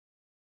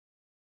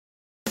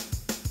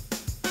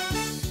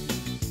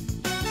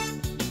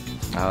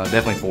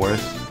Definitely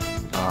Forrest.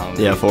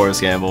 Yeah,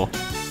 Forrest Gamble.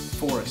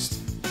 Forrest.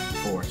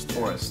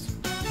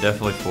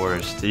 Definitely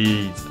Forrest.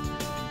 He's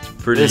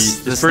pretty.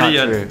 This it's pretty.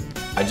 not true.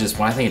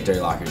 When I think of dirty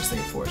locker, I just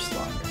think of Forrest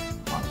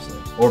locker, honestly.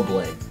 Or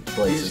Blake.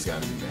 Blake's has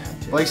got to be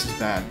bad too. Blake's is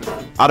bad.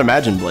 But I'd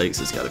imagine Blake's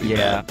has got to be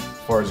Yeah. bad. As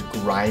far as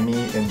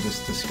grimy and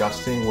just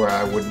disgusting, where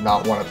I would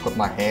not want to put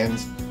my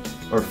hands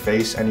or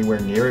face anywhere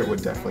near it,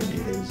 would definitely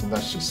be his, and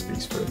that just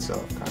speaks for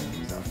itself, kind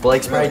of.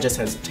 Blake's probably just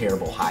has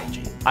terrible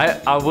hygiene.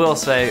 I will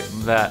say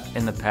that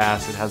in the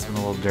past it has been a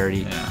little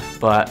dirty,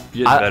 but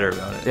You're getting better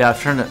about it. Yeah,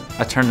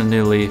 I turned a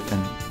new leaf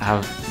and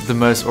have the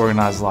most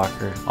organized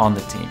locker on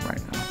the team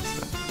right now.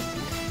 So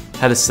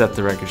had to set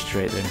the record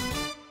straight there.